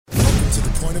to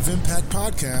the Point of Impact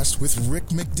podcast with Rick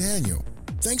McDaniel.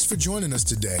 Thanks for joining us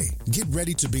today. Get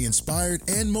ready to be inspired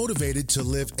and motivated to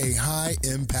live a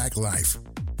high-impact life.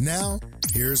 Now,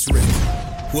 here's Rick.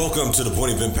 Welcome to the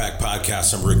Point of Impact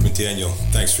podcast. I'm Rick McDaniel.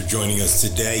 Thanks for joining us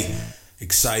today.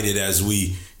 Excited as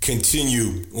we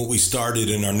continue what we started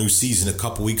in our new season a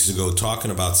couple weeks ago,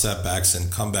 talking about setbacks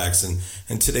and comebacks.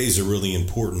 And today's a really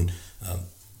important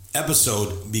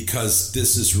episode because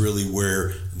this is really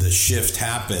where the shift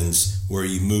happens, where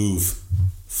you move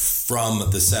from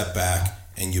the setback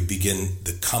and you begin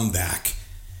the comeback.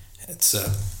 It's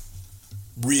a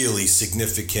really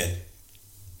significant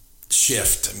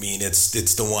shift. I mean,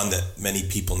 it's the one that many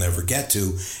people never get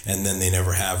to, and then they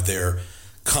never have their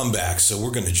comeback. So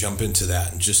we're going to jump into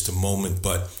that in just a moment,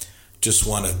 but just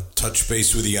want to touch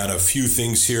base with you on a few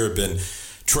things here. I've been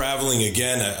traveling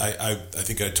again. I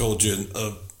think I told you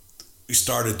we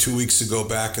started 2 weeks ago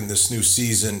back in this new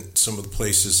season. Some of the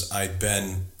places I've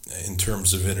been in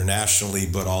terms of internationally,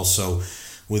 but also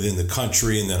within the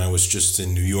country. And then I was just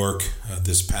in New York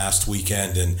this past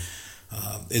weekend, and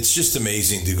it's just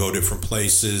amazing to go different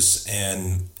places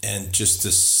and just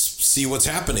to see what's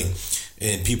happening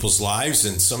in people's lives.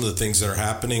 And some of the things that are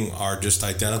happening are just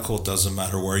identical. It doesn't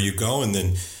matter where you go. And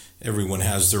then everyone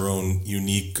has their own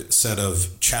unique set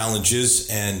of challenges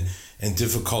and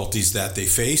difficulties that they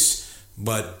face.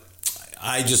 But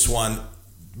I just want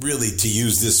really to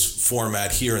use this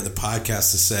format here in the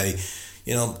podcast to say,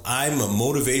 you know, I'm a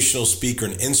motivational speaker,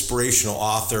 an inspirational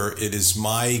author. It is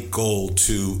my goal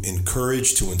to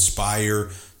encourage, to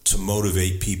inspire, to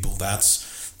motivate people.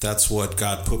 That's what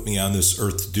God put me on this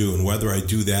earth to do. And whether I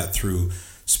do that through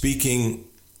speaking,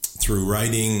 through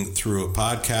writing, through a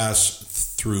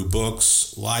podcast, through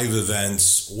books, live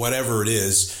events, whatever it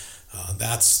is,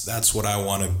 that's what I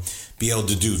want to be able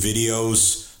to do.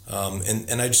 Videos.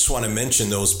 And I just want to mention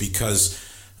those because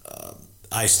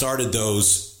I started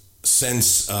those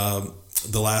since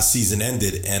the last season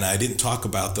ended, and I didn't talk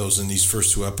about those in these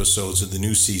first two episodes of the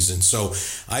new season. So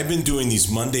I've been doing these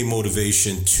Monday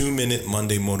Motivation, 2-minute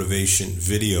Monday Motivation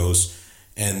videos,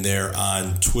 and they're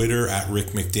on Twitter at Rick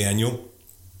McDaniel.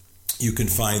 You can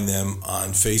find them on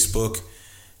Facebook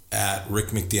at Rick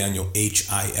McDaniel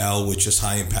HIL, which is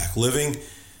High Impact Living,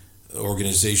 the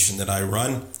organization that I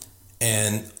run.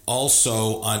 And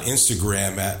also on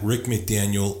Instagram at Rick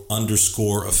McDaniel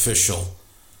 _official.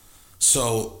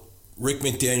 So Rick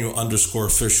McDaniel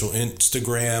 _official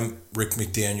Instagram, Rick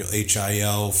McDaniel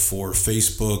HIL for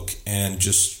Facebook, and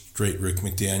just straight Rick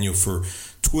McDaniel for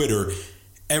Twitter.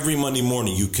 Every Monday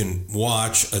morning you can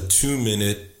watch a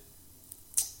 2-minute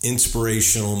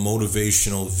inspirational,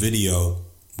 motivational video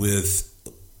with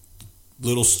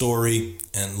little story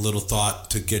and little thought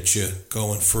to get you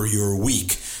going for your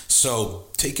week. So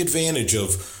take advantage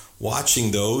of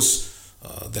watching those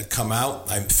that come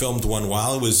out. I filmed one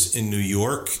while I was in New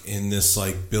York in this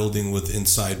like building with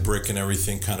inside brick and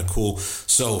everything, kind of cool.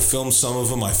 So filmed some of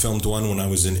them. I filmed one when I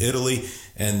was in Italy,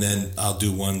 and then I'll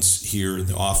do ones here in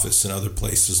the office and other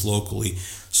places locally.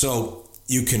 So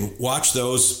you can watch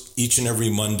those each and every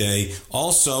Monday.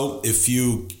 Also, if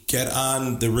you get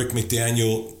on the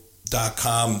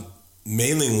rickmcdaniel.com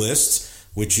mailing list,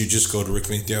 which you just go to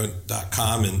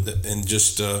rickmcdaniel.com and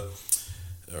just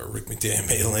Rick McDaniel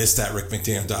mailing list at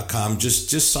rickmcdaniel.com. Just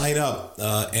sign up,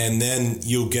 and then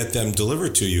you'll get them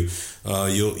delivered to you.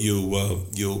 You'll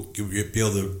be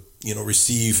able to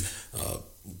receive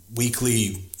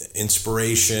weekly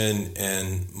inspiration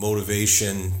and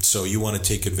motivation. So you want to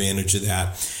take advantage of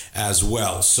that as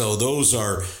well. So those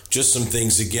are just some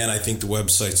things. Again, I think the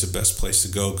website's the best place to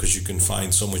go because you can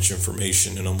find so much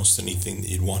information and almost anything that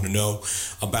you'd want to know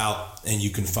about, and you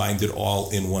can find it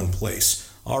all in one place.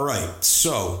 All right.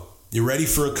 So you ready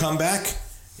for a comeback?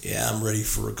 Yeah, I'm ready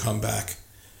for a comeback.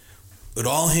 It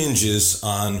all hinges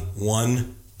on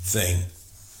one thing: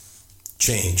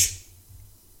 change.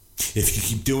 If you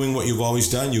keep doing what you've always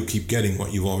done, you'll keep getting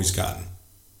what you've always gotten.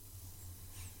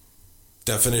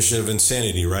 Definition of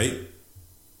insanity, right?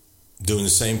 Doing the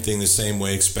same thing the same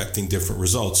way, expecting different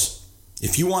results.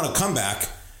 If you want to come back,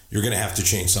 you're going to have to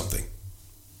change something.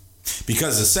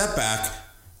 Because a setback,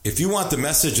 if you want the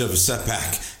message of a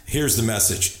setback, here's the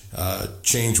message.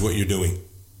 Change what you're doing.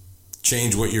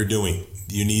 Change what you're doing.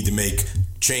 You need to make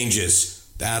changes.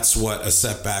 That's what a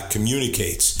setback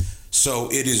communicates. So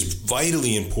it is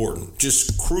vitally important,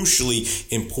 just crucially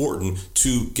important,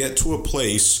 to get to a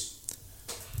place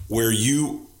where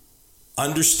you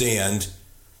understand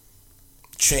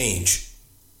change.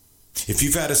 If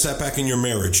you've had a setback in your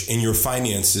marriage, in your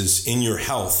finances, in your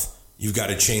health, you've got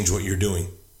to change what you're doing.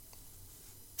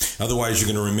 Otherwise, you're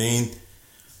going to remain,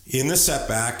 in the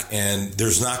setback, and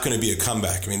there's not going to be a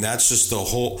comeback. I mean, that's just the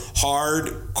whole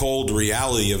hard, cold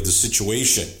reality of the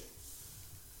situation.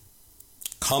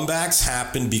 Comebacks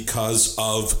happen because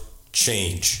of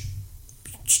change.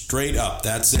 Straight up,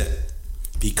 that's it.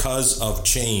 Because of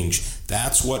change.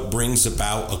 That's what brings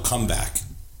about a comeback.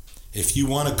 If you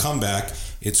want a comeback,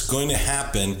 it's going to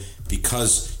happen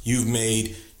because you've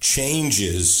made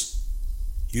changes.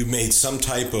 You've made some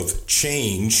type of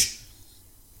change.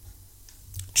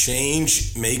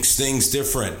 Change makes things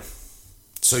different.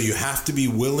 So you have to be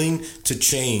willing to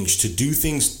change, to do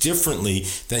things differently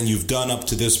than you've done up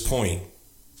to this point.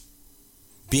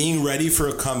 Being ready for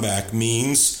a comeback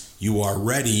means you are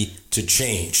ready to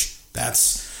change.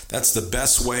 That's the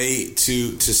best way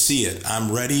to see it. I'm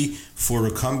ready for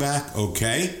a comeback.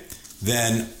 Okay,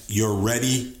 then you're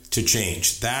ready to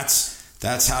change.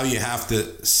 That's how you have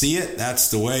to see it. That's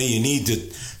the way you need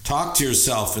to talk to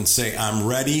yourself and say, I'm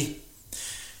ready.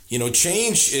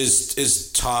 Change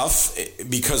is tough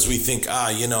because we think,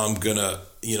 I'm going to,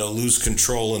 lose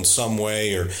control in some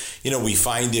way, or,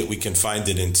 we can find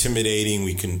it intimidating.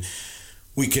 We can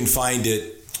find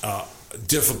it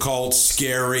difficult,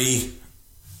 scary.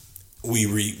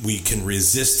 We can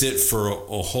resist it for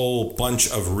a whole bunch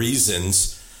of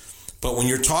reasons. But when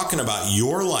you're talking about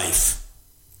your life,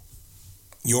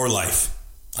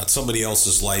 not somebody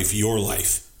else's life, your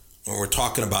life, when we're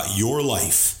talking about your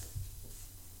life,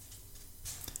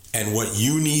 and what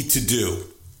you need to do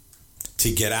to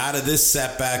get out of this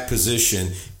setback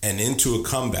position and into a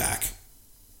comeback,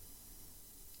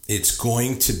 it's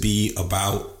going to be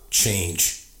about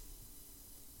change.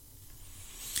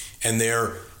 And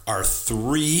there are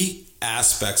 3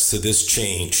 aspects to this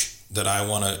change that I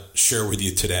want to share with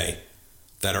you today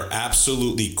that are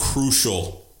absolutely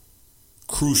crucial.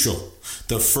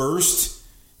 The first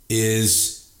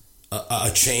is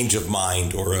a change of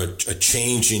mind, or a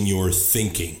change in your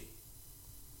thinking.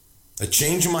 A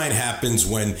change of mind happens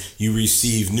when you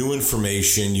receive new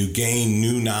information, you gain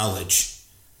new knowledge.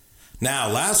 Now,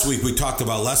 last week we talked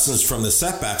about lessons from the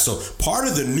setback, so part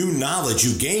of the new knowledge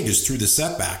you gained is through the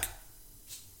setback.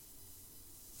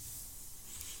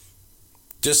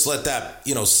 Just let that,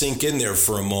 sink in there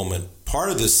for a moment. Part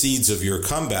of the seeds of your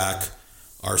comeback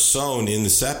are sown in the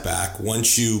setback.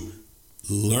 Once you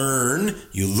learn,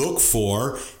 you look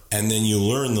for, and then you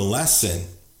learn the lesson.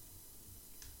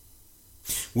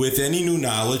 With any new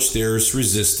knowledge, there's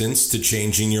resistance to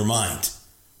changing your mind.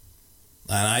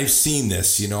 And I've seen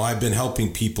this, I've been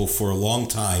helping people for a long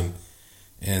time,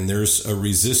 and there's a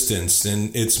resistance,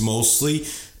 and it mostly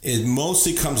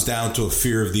comes down to a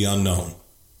fear of the unknown.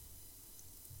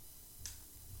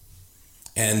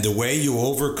 And the way you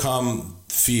overcome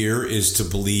fear is to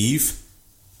believe,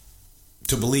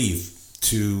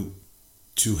 to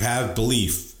have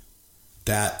belief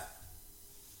that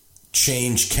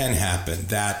change can happen,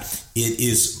 that it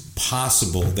is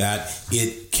possible, that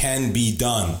it can be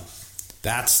done.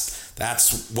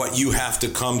 That's what you have to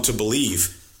come to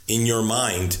believe in your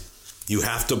mind. You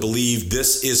have to believe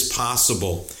this is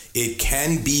possible. It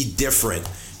can be different.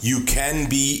 You can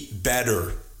be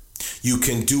better. You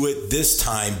can do it this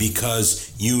time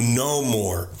because you know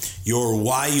more. You're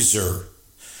wiser.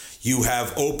 You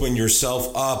have opened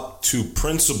yourself up to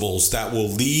principles that will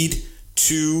lead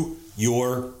to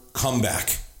your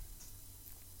comeback.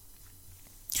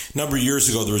 A number of years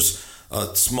ago, there was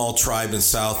a small tribe in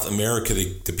South America.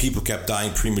 The people kept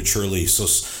dying prematurely. So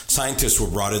scientists were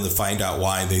brought in to find out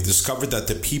why. And they discovered that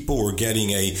the people were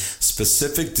getting a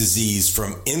specific disease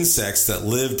from insects that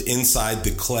lived inside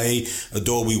the clay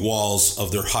adobe walls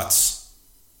of their huts.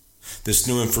 This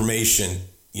new information,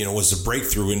 was a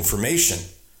breakthrough information.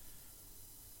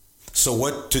 So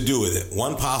what to do with it?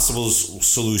 One possible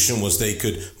solution was they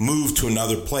could move to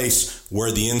another place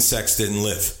where the insects didn't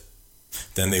live.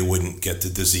 Then they wouldn't get the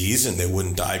disease and they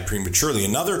wouldn't die prematurely.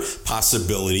 Another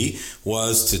possibility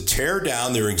was to tear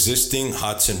down their existing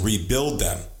huts and rebuild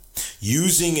them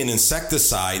using an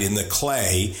insecticide in the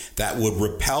clay that would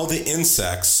repel the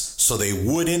insects so they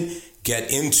wouldn't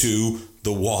get into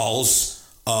the walls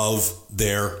of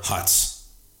their huts.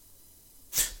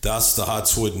 Thus, the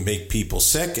huts wouldn't make people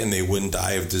sick and they wouldn't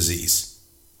die of disease.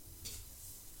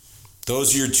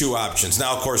 Those are your 2 options.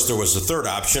 Now, of course, there was a third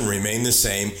option, remain the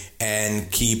same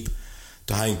and keep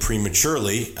dying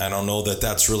prematurely. I don't know that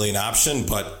that's really an option,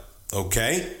 but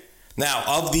okay. Now,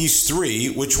 of these 3,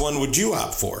 which one would you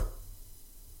opt for?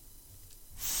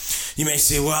 You may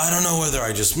say, well, I don't know whether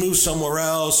I just move somewhere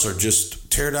else or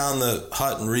just tear down the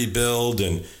hut and rebuild.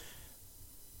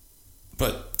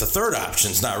 But the third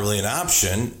option is not really an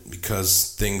option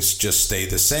because things just stay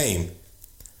the same.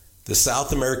 The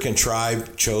South American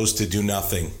tribe chose to do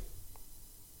nothing.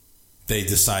 They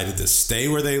decided to stay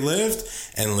where they lived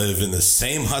and live in the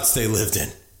same huts they lived in.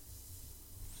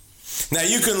 Now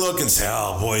you can look and say,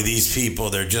 oh boy, these people,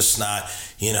 they're just not,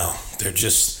 they're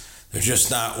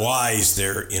just not wise.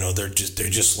 They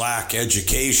just lack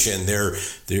education. They're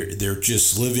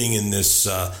just living in this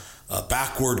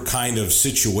backward kind of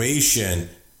situation.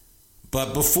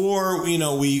 But before,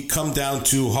 we come down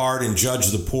too hard and judge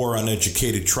the poor,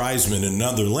 uneducated tribesmen in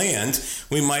another land,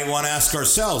 we might want to ask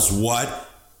ourselves, what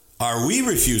are we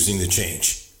refusing to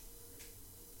change?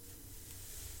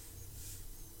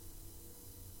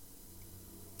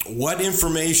 What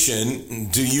information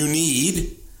do you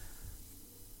need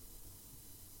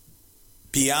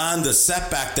beyond the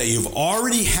setback that you've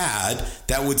already had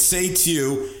that would say to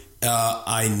you,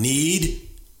 I need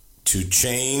to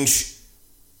change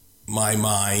my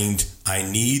mind. I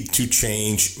need to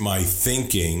change my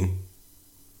thinking.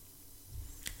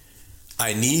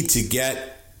 I need to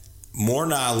get more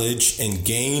knowledge and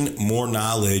gain more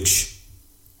knowledge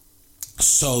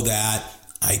so that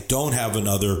I don't have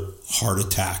another heart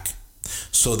attack,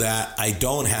 so that I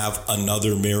don't have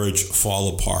another marriage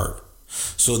fall apart,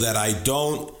 so that I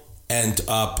don't end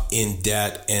up in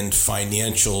debt and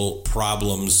financial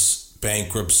problems,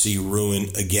 bankruptcy, ruin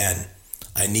again.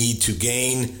 I need to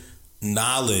gain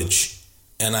knowledge,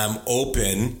 and I'm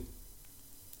open.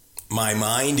 My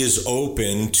mind is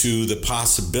open to the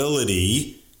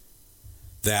possibility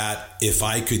that if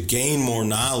I could gain more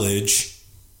knowledge,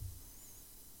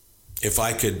 if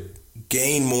I could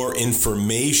gain more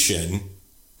information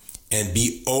and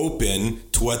be open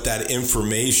to what that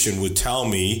information would tell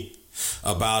me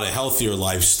about a healthier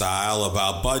lifestyle,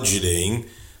 about budgeting,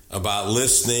 about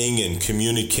listening and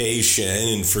communication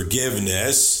and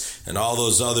forgiveness and all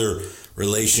those other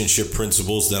relationship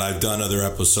principles that I've done other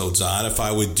episodes on, if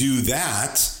I would do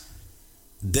that,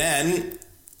 then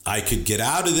I could get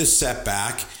out of this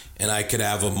setback and I could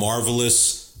have a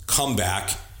marvelous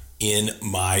comeback in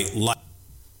my life.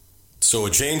 So a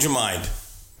change of mind,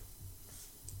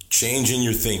 change in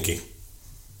your thinking.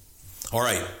 All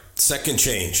right, second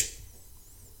change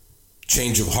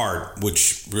of heart,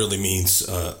 which really means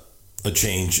a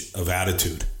change of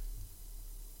attitude.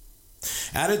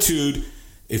 Attitude,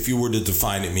 if you were to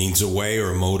define it, means a way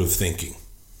or a mode of thinking.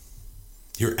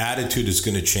 Your attitude is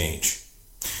going to change.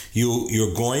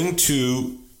 You're going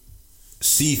to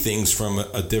see things from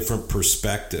a different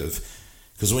perspective.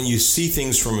 Because when you see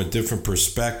things from a different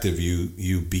perspective,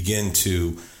 you begin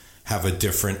to have a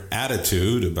different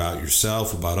attitude about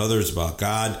yourself, about others, about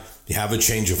God. You have a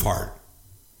change of heart.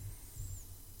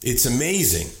 It's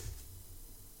amazing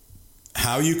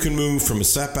how you can move from a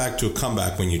setback to a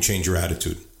comeback when you change your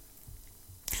attitude.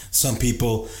 Some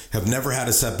people have never had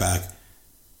a setback,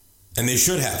 and they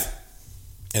should have.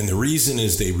 And the reason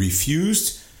is they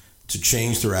refused to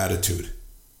change their attitude.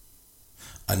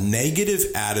 A negative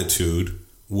attitude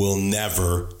will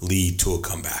never lead to a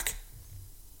comeback.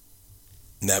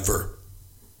 Never.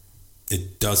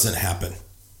 It doesn't happen.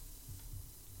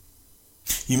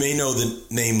 You may know the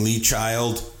name Lee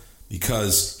Child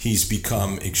because he's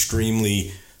become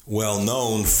extremely well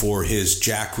known for his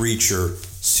Jack Reacher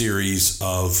series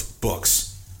of books.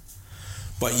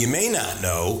 But you may not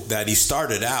know that he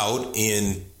started out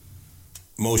in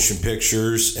motion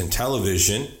pictures and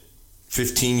television.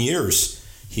 15 years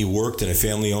he worked in a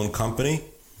family-owned company.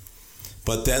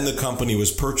 But then the company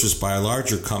was purchased by a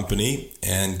larger company,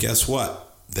 and guess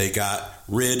what? They got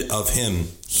rid of him.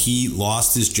 He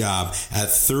lost his job at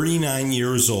 39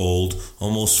 years old,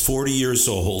 almost 40 years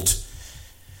old.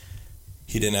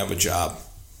 He didn't have a job.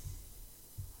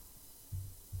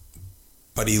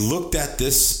 But he looked at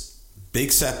this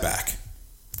big setback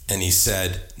and he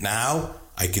said, now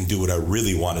I can do what I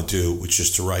really want to do, which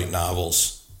is to write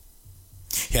novels.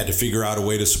 He had to figure out a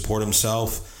way to support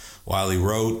himself while he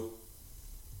wrote.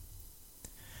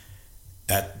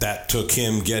 That took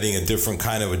him getting a different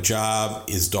kind of a job.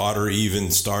 His daughter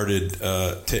even started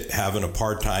having a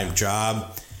part-time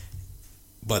job.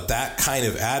 But that kind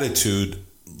of attitude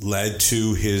led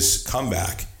to his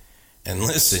comeback. And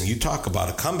listen, you talk about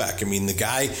a comeback. I mean, the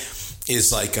guy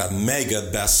is like a mega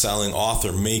best-selling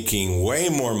author making way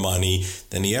more money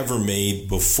than he ever made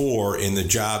before in the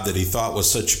job that he thought was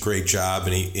such a great job,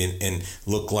 and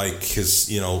looked like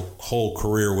his whole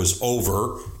career was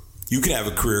over. You can have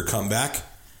a career comeback.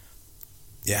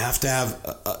 You have to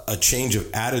have a change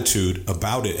of attitude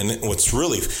about it. And what's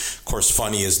really, of course,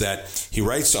 funny is that he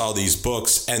writes all these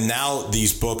books, and now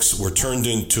these books were turned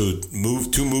into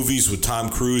two movies with Tom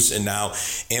Cruise, and now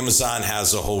Amazon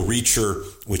has a whole Reacher,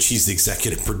 which he's the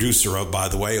executive producer of, by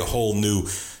the way, a whole new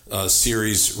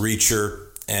series, Reacher.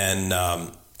 And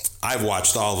I've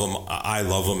watched all of them. I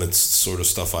love them. It's sort of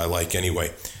stuff I like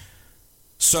anyway.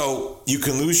 So you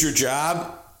can lose your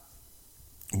job,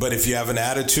 but if you have an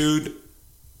attitude,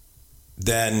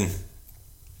 then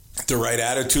the right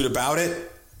attitude about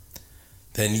it,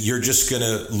 then you're just going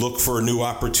to look for a new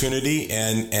opportunity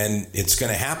and it's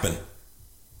going to happen.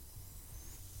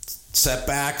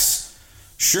 Setbacks,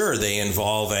 sure, they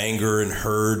involve anger and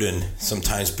hurt and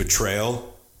sometimes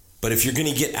betrayal. But if you're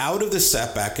going to get out of the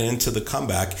setback and into the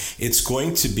comeback, it's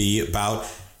going to be about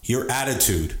your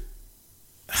attitude,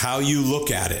 how you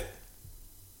look at it,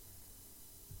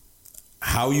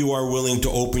 how you are willing to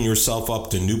open yourself up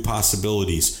to new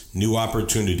possibilities, new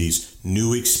opportunities,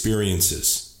 new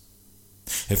experiences.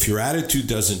 If your attitude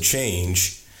doesn't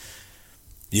change,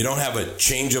 you don't have a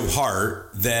change of heart,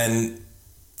 then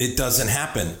it doesn't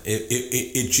happen.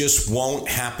 It just won't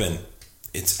happen.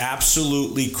 It's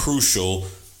absolutely crucial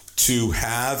to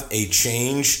have a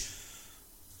change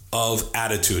of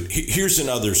attitude. Here's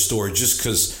another story, just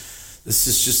because this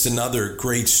is just another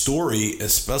great story,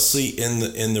 especially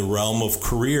in the realm of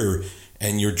career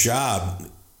and your job.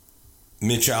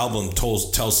 Mitch Albom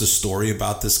tells this story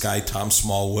about this guy, Tom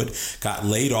Smallwood, got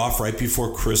laid off right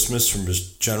before Christmas from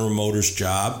his General Motors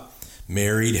job,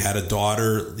 married, had a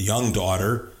daughter, young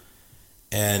daughter,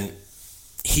 and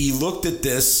he looked at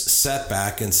this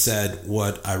setback and said,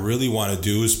 what I really want to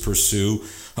do is pursue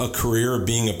a career of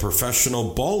being a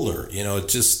professional bowler. You know,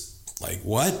 just like,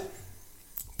 what?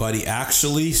 But he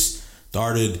actually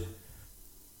started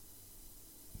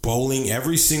bowling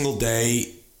every single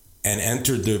day and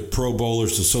entered the Pro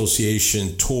Bowlers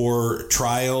Association tour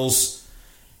trials,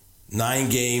 9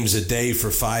 games a day for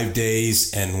 5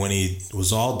 days. And when he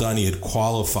was all done, he had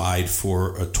qualified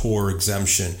for a tour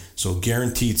exemption. So a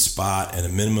guaranteed spot and a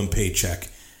minimum paycheck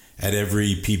at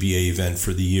every PBA event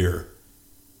for the year.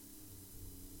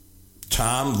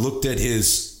 Tom looked at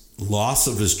his loss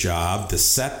of his job, the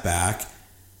setback,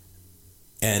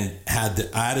 and had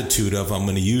the attitude of, I'm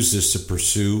going to use this to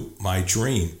pursue my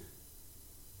dream.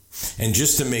 And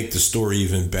just to make the story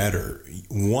even better,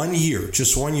 1 year,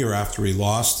 just 1 year after he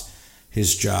lost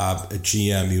his job at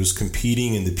GM, he was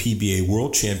competing in the PBA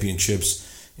World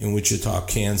Championships in Wichita,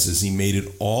 Kansas. He made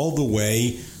it all the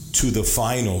way to the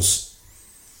finals,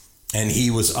 and he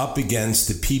was up against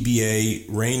the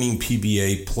reigning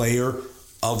PBA Player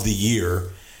of the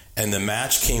Year, and the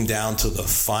match came down to the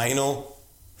final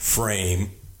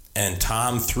frame, and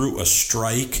Tom threw a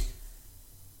strike,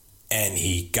 and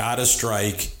he got a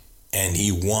strike, and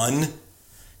he won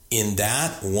in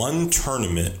that one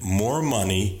tournament more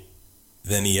money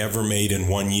than he ever made in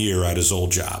 1 year at his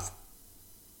old job.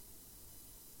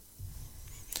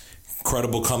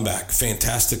 Incredible comeback,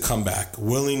 fantastic comeback,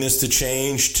 willingness to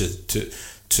change,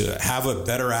 to have a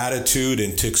better attitude,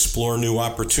 and to explore new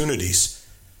opportunities.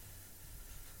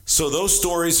 So those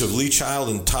stories of Lee Child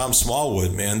and Tom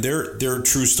Smallwood, man, they're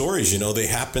true stories. You know, they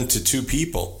happen to two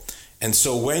people. And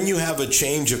so when you have a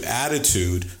change of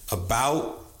attitude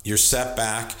about your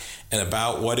setback and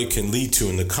about what it can lead to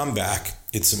in the comeback,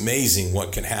 it's amazing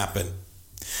what can happen.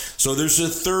 So there's a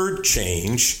third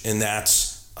change, and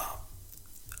that's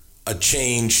a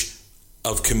change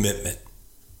of commitment.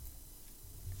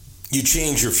 You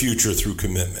change your future through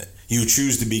commitment. You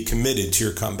choose to be committed to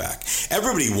your comeback.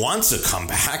 Everybody wants a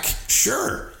comeback,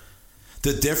 sure.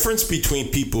 The difference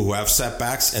between people who have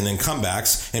setbacks and then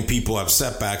comebacks and people who have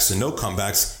setbacks and no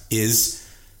comebacks is,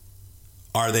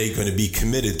 are they going to be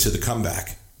committed to the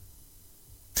comeback?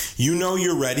 You know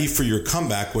you're ready for your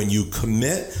comeback when you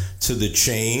commit to the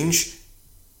change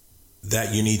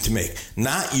that you need to make.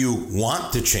 Not you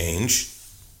want to change,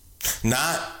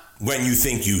 not when you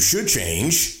think you should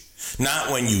change,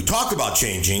 not when you talk about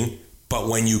changing, but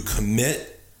when you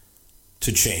commit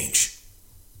to change.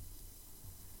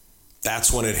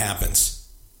 That's when it happens.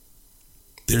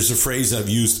 There's a phrase I've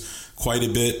used quite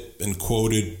a bit and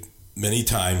quoted many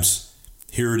times.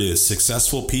 Here it is.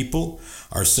 Successful people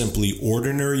are simply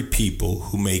ordinary people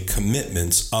who make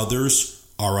commitments others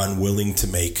are unwilling to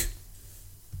make.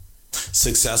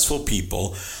 Successful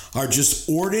people are just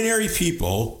ordinary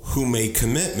people who make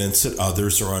commitments that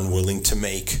others are unwilling to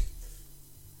make.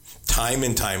 Time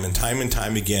and time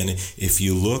again, if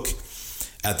you look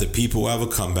at the people who have a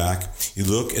comeback, you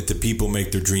look at the people who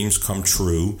make their dreams come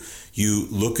true, you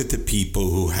look at the people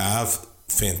who have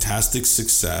fantastic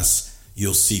success,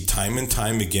 you'll see time and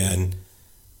time again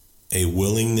a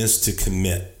willingness to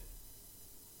commit.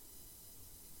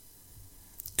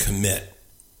 Commit.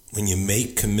 When you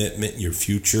make commitment, your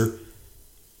future,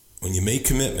 when you make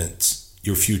commitments,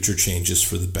 your future changes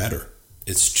for the better.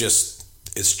 It's just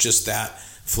that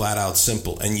flat out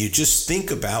simple. And you just think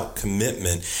about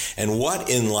commitment and what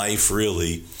in life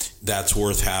really that's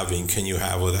worth having can you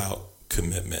have without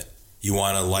commitment? You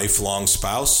want a lifelong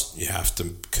spouse? You have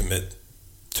to commit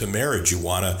to marriage. You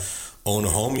want to own a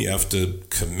home? You have to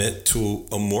commit to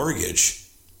a mortgage.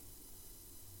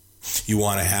 You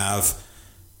want to have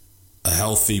a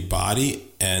healthy body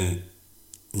and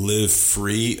live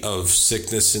free of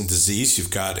sickness and disease?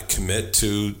 You've got to commit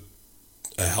to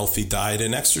a healthy diet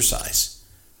and exercise.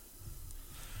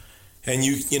 And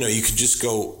you can just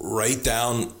go right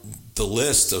down the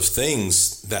list of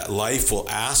things that life will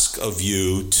ask of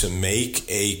you to make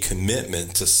a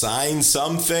commitment, to sign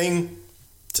something,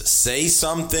 to say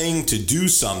something, to do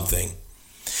something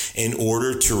in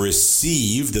order to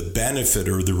receive the benefit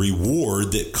or the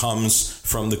reward that comes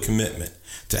from the commitment.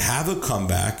 To have a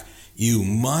comeback, you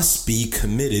must be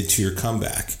committed to your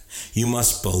comeback. You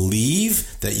must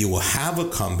believe that you will have a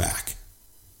comeback.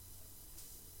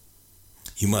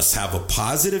 You must have a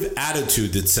positive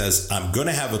attitude that says, I'm going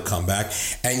to have a comeback,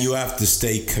 and you have to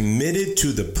stay committed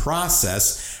to the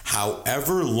process,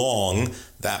 however long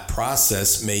that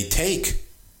process may take.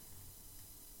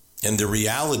 And the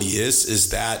reality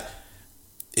is that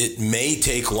it may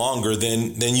take longer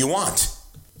than you want.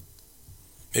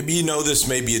 Maybe you know this,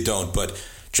 maybe you don't, but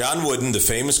John Wooden, the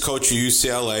famous coach of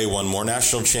UCLA, won more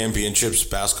national championships,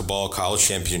 basketball, college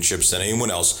championships than anyone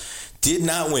else, did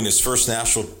not win his first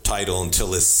national title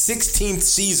until his 16th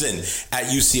season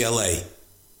at UCLA.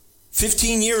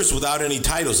 15 years without any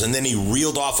titles, and then he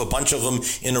reeled off a bunch of them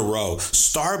in a row.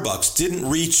 Starbucks didn't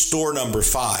reach store number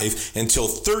 5 until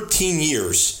 13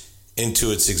 years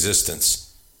into its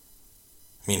existence.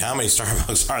 I mean, how many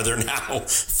Starbucks are there now?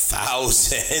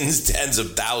 Thousands, tens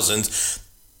of thousands.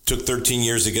 Took 13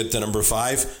 years to get to number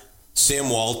 5. Sam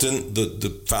Walton,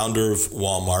 the founder of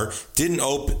Walmart, didn't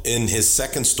open his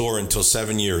second store until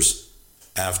 7 years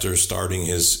after starting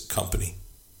his company.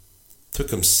 Took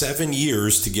him 7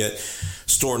 years to get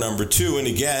store number 2. And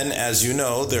again, as you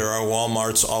know, there are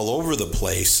Walmarts all over the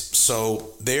place. So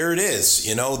there it is.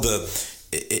 You know,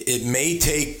 it may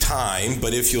take time,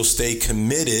 but if you'll stay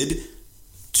committed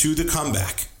to the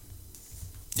comeback,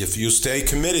 if you stay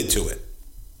committed to it,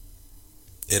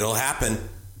 it'll happen.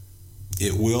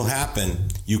 It will happen.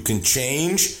 You can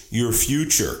change your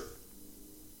future,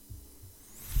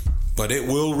 but it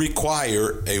will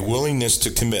require a willingness to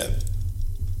commit.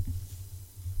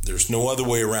 There's no other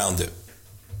way around it.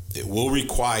 It will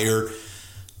require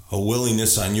a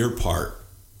willingness on your part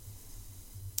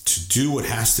to do what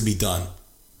has to be done,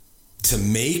 to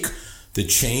make the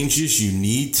changes you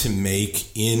need to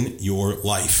make in your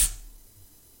life.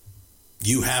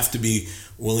 You have to be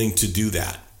willing to do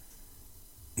that.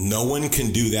 No one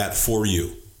can do that for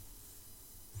you.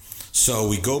 So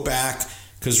we go back,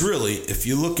 because really, if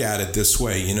you look at it this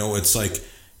way, you know, it's like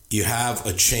you have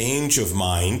a change of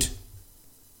mind.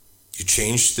 You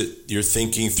change your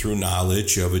thinking through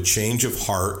knowledge. You have a change of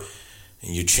heart,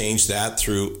 and you change that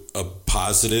through a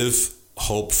positive,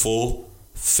 hopeful,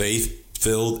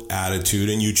 faith-filled attitude,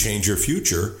 and you change your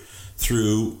future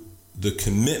through the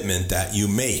commitment that you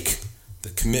make. The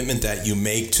commitment that you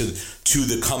make to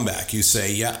the comeback. You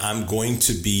say, yeah, I'm going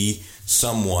to be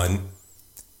someone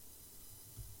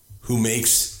who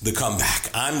makes the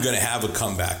comeback. I'm going to have a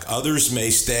comeback. Others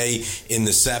may stay in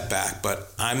the setback,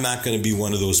 but I'm not going to be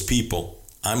one of those people.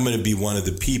 I'm going to be one of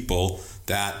the people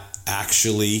that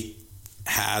actually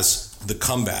has the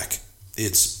comeback.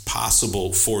 It's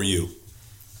possible for you.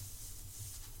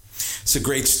 It's a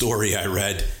great story I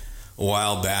read a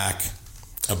while back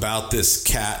about this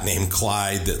cat named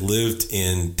Clyde that lived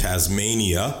in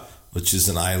Tasmania, which is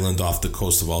an island off the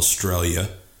coast of Australia.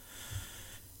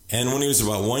 And when he was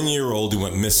about 1 year old, he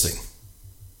went missing.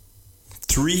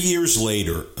 3 years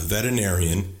later, a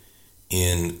veterinarian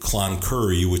in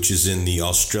Cloncurry, which is in the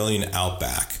Australian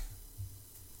outback,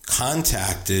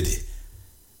 contacted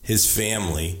his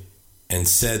family and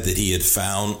said that he had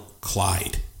found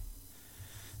Clyde.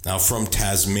 Now, from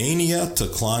Tasmania to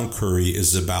Cloncurry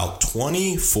is about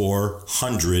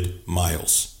 2,400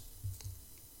 miles.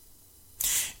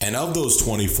 And of those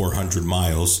 2,400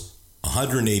 miles,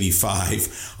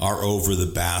 185 are over the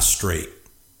Bass Strait.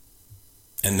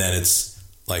 And then it's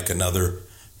like another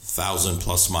 1,000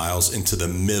 plus miles into the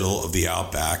middle of the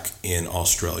outback in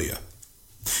Australia.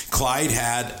 Clyde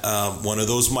had one of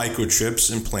those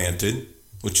microchips implanted,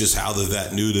 which is how the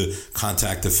vet knew to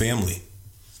contact the family.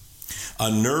 A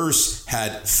nurse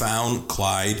had found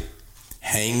Clyde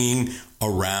hanging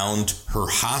around her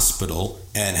hospital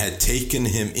and had taken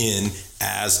him in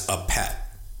as a pet.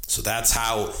 So that's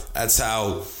how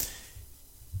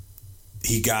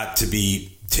he got to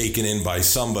be taken in by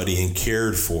somebody and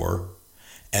cared for.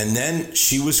 And then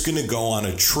she was going to go on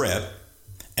a trip.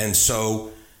 And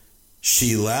so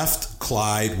she left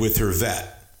Clyde with her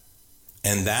vet.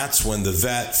 And that's when the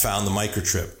vet found the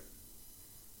microchip.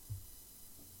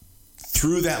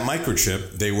 Through that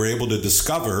microchip, they were able to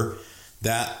discover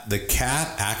that the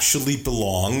cat actually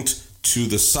belonged to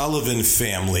the Sullivan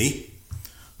family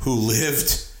who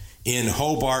lived in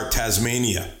Hobart,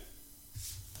 Tasmania.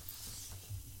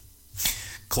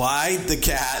 Clyde the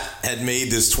cat had made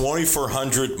this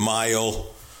 2,400-mile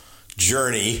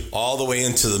journey all the way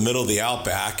into the middle of the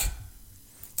outback,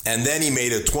 and then he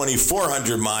made a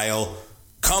 2,400-mile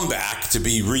comeback to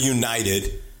be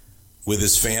reunited with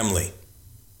his family.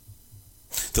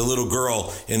 The little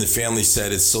girl in the family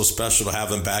said it's so special to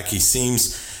have him back. He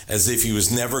seems as if he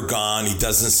was never gone. He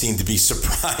doesn't seem to be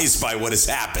surprised by what has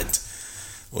happened.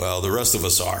 Well, the rest of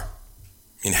us are.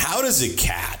 And how does a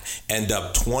cat end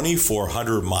up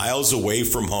 2,400 miles away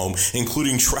from home,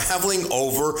 including traveling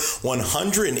over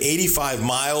 185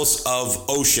 miles of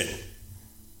ocean,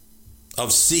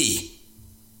 of sea,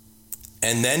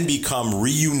 and then become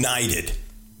reunited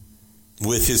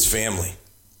with his family?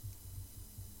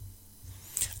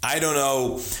 I don't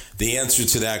know the answer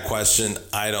to that question.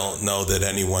 I don't know that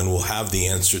anyone will have the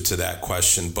answer to that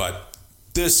question, but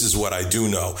this is what I do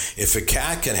know. If a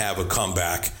cat can have a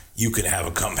comeback, you can have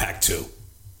a comeback too.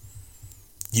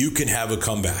 You can have a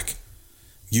comeback.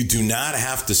 You do not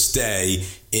have to stay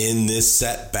in this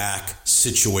setback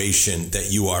situation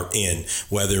that you are in,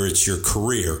 whether it's your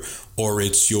career or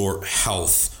it's your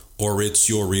health or it's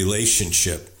your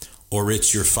relationship or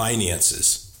it's your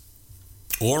finances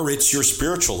or it's your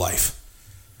spiritual life.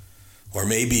 Or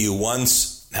maybe you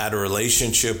once had a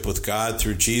relationship with God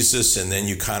through Jesus and then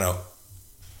you kind of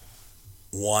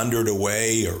wandered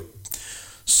away or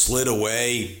slid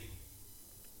away.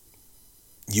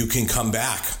 You can come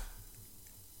back.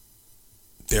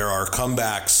 There are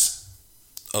comebacks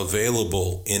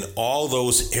available in all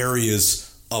those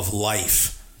areas of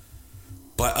life.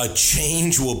 But a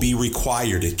change will be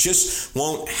required. It just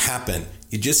won't happen.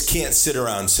 You just can't sit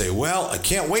around and say, well, I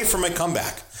can't wait for my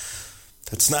comeback.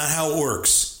 That's not how it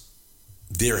works.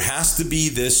 There has to be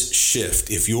this shift.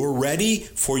 If you're ready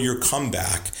for your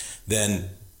comeback, then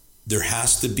there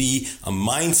has to be a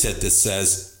mindset that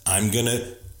says, I'm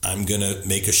gonna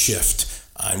make a shift.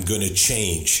 I'm gonna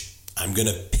change. I'm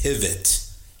gonna pivot.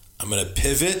 I'm gonna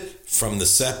pivot from the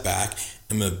setback.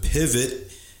 I'm gonna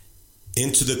pivot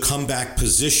into the comeback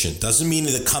position. Doesn't mean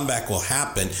that the comeback will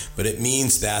happen, but it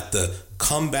means that the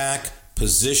comeback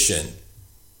position,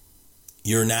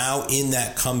 you're now in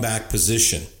that comeback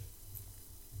position.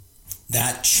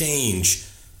 That change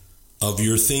of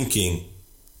your thinking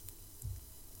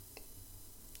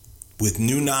with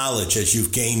new knowledge, as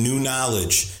you've gained new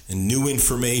knowledge and new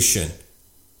information,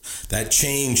 that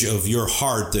change of your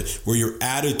heart, where your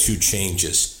attitude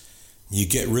changes. You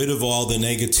get rid of all the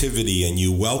negativity and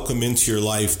you welcome into your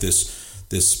life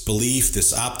this belief,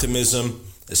 this optimism,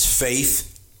 this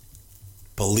faith,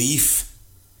 belief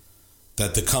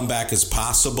that the comeback is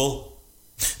possible,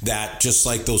 that just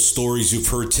like those stories you've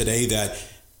heard today, that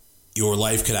your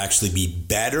life could actually be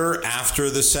better after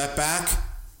the setback,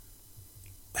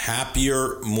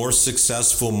 happier, more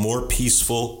successful, more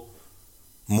peaceful,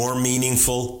 more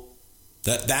meaningful,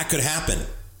 that could happen.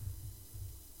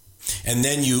 And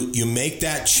then you make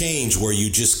that change where you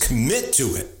just commit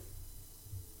to it.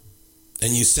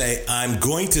 And you say, I'm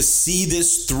going to see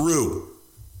this through.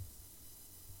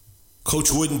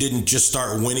 Coach Wooden didn't just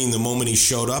start winning the moment he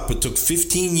showed up. It took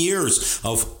 15 years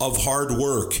of hard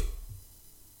work.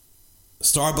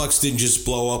 Starbucks didn't just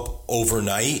blow up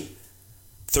overnight.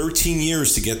 13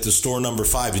 years to get to store number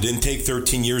 5. It didn't take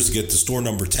 13 years to get to store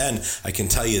number 10. I can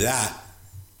tell you that.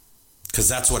 Because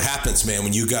that's what happens, man,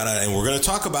 when you got on, and we're going to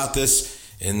talk about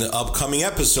this in the upcoming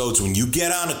episodes. When you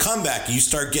get on a comeback, you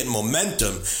start getting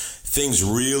momentum, things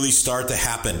really start to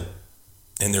happen.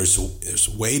 And there's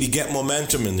a way to get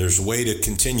momentum and there's a way to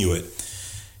continue it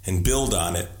and build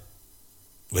on it.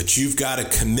 But you've got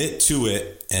to commit to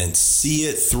it and see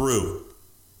it through.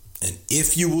 And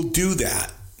if you will do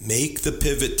that, make the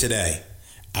pivot today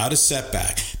out of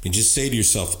setback. And just say to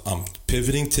yourself, I'm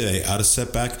pivoting today out of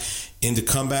setback into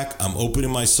comeback. I'm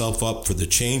opening myself up for the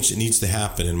change that needs to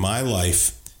happen in my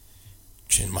life,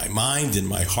 in my mind, in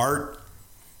my heart,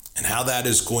 and how that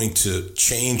is going to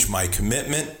change my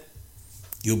commitment.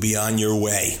 You'll be on your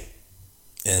way.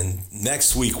 And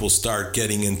next week, we'll start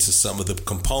getting into some of the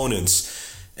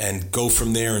components and go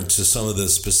from there into some of the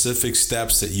specific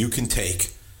steps that you can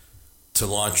take to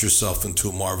launch yourself into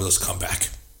a marvelous comeback.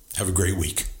 Have a great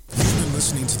week. You've been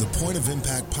listening to the Point of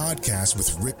Impact podcast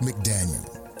with Rick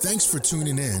McDaniel. Thanks for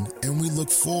tuning in, and we look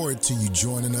forward to you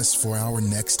joining us for our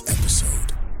next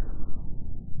episode.